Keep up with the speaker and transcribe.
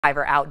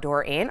Shiver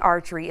Outdoor and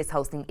Archery is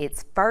hosting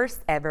its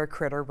first ever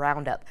Critter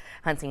Roundup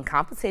hunting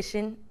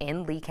competition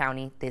in Lee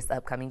County this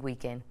upcoming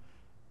weekend.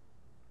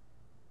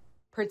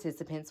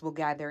 Participants will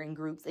gather in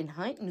groups and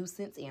hunt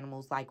nuisance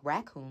animals like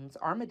raccoons,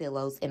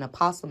 armadillos, and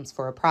opossums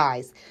for a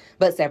prize.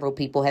 But several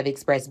people have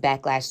expressed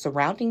backlash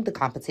surrounding the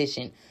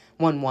competition.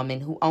 One woman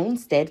who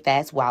owns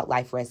Steadfast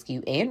Wildlife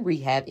Rescue and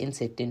Rehab in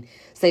Tifton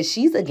says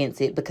she's against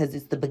it because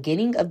it's the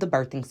beginning of the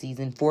birthing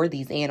season for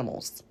these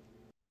animals.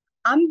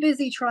 I'm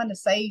busy trying to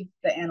save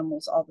the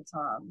animals all the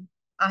time.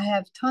 I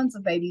have tons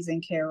of babies in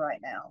care right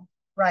now.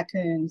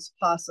 Raccoons,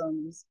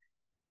 possums,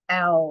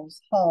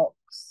 owls,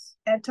 hawks.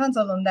 I have tons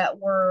of them that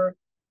were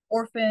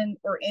orphaned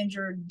or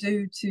injured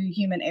due to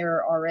human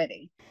error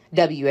already.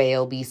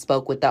 WALB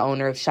spoke with the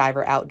owner of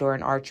Shiver Outdoor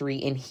and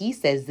Archery, and he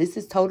says this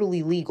is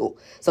totally legal,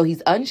 so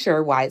he's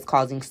unsure why it's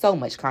causing so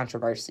much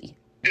controversy.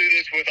 We do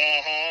this with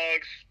all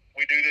hogs.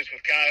 We do this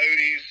with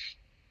coyotes.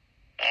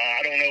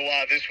 I don't know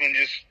why this one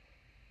just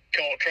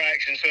caught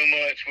traction so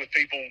much with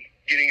people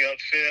getting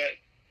upset.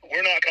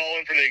 We're not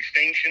calling for the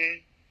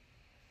extinction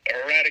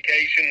or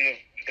eradication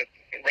of the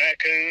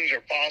raccoons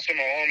or possum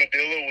or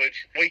armadillo,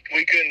 which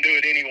we couldn't do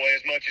it anyway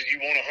as much as you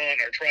want to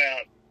hunt or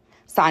trout.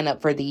 Sign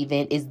up for the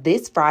event is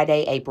this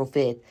Friday, April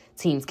 5th.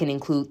 Teams can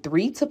include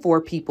 3 to 4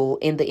 people,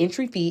 and the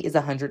entry fee is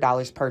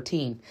 $100 per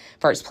team.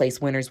 First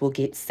place winners will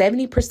get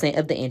 70%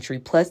 of the entry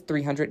plus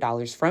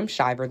 $300 from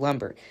Shiver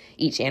Lumber.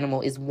 Each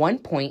animal is 1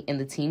 point, and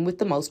the team with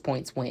the most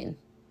points win.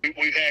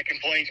 We've had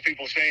complaints,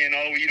 people saying,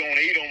 oh, you don't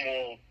eat them.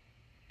 Well,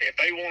 if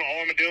they want an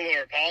armadillo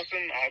or a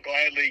possum, I'll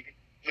gladly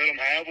let them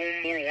have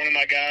them. One of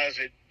my guys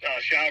at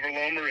Shiver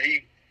Lumber,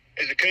 he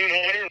is a coon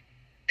hunter.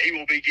 He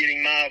will be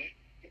getting my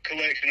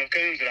collection of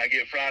coons that I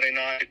get Friday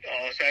night,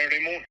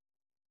 Saturday morning.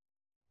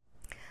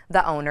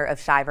 The owner of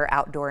Shiver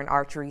Outdoor and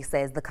Archery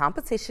says the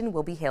competition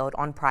will be held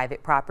on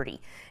private property.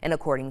 And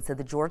according to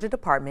the Georgia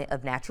Department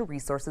of Natural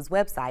Resources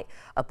website,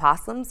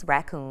 opossums,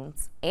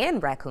 raccoons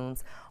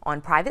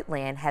on private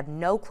land have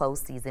no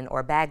closed season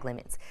or bag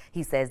limits.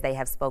 He says they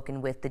have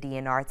spoken with the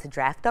DNR to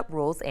draft up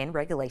rules and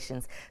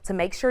regulations to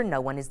make sure no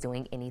one is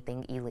doing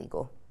anything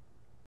illegal.